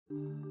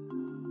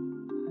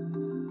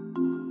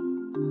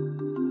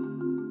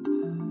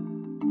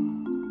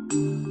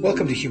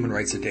Welcome to Human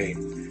Rights A Day.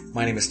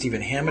 My name is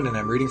Stephen Hammond, and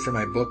I'm reading from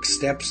my book,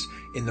 Steps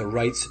in the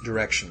Rights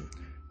Direction,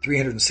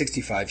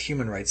 365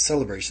 Human Rights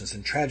Celebrations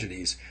and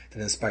Tragedies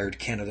that Inspired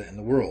Canada and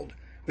the World,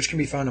 which can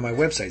be found on my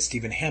website,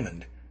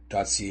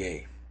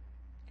 stephenhammond.ca.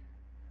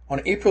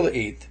 On April 8,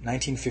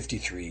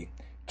 1953,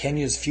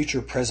 Kenya's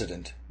future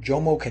president,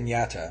 Jomo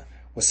Kenyatta,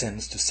 was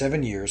sentenced to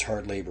 7 years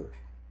hard labor.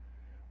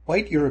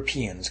 White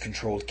Europeans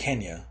controlled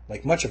Kenya,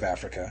 like much of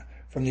Africa,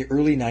 from the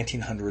early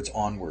 1900s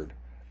onward.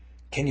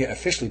 Kenya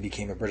officially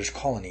became a British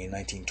colony in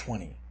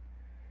 1920.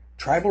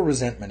 Tribal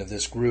resentment of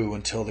this grew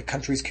until the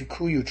country's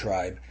Kikuyu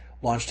tribe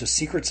launched a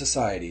secret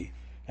society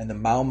and the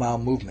Mau Mau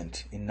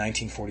movement in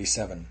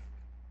 1947.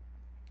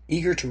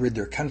 Eager to rid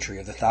their country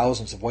of the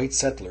thousands of white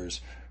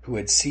settlers who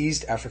had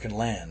seized African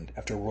land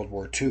after World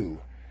War II,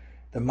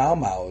 the Mau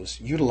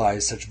Maus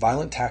utilized such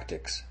violent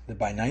tactics that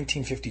by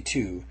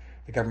 1952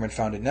 the government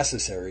found it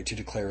necessary to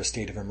declare a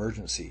state of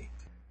emergency.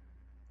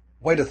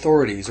 White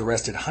authorities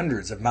arrested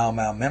hundreds of Mau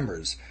Mau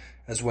members,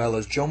 as well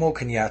as Jomo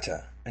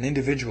Kenyatta, an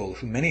individual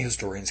who many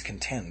historians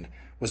contend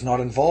was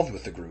not involved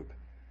with the group.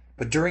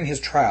 But during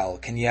his trial,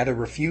 Kenyatta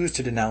refused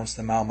to denounce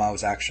the Mau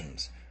Mau's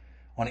actions.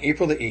 On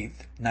April 8,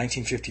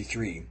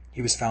 1953,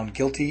 he was found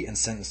guilty and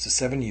sentenced to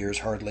 7 years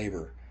hard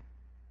labor.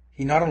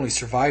 He not only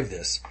survived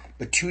this,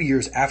 but 2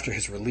 years after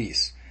his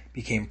release,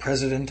 became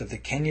president of the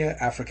Kenya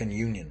African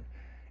Union,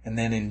 and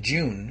then in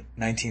June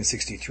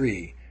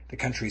 1963, the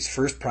country's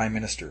first prime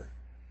minister.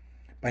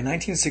 By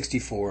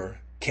 1964,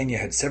 Kenya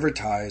had severed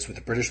ties with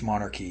the British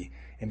monarchy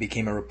and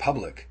became a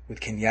republic with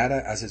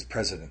Kenyatta as its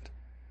president.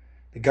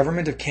 The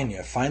government of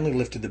Kenya finally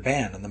lifted the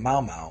ban on the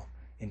Mau Mau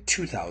in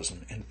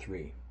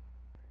 2003.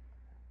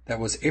 That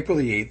was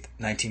April 8,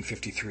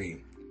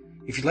 1953.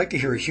 If you'd like to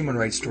hear a human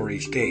rights story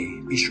each day,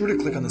 be sure to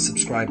click on the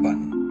subscribe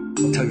button.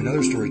 I'll tell you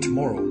another story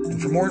tomorrow, and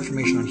for more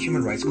information on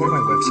human rights, go to my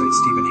website,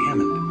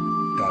 stephenhammond.ca.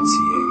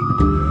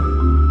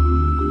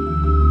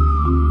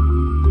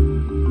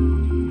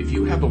 If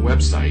you have a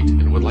website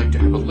and would like to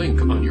have a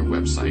link on your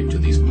website to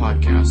these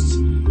podcasts,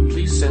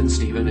 please send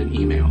Stephen an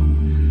email.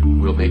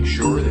 We'll make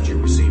sure that you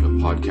receive a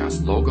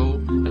podcast logo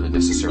and the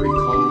necessary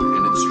code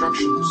and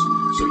instructions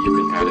so you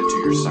can add it to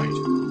your site.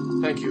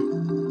 Thank you.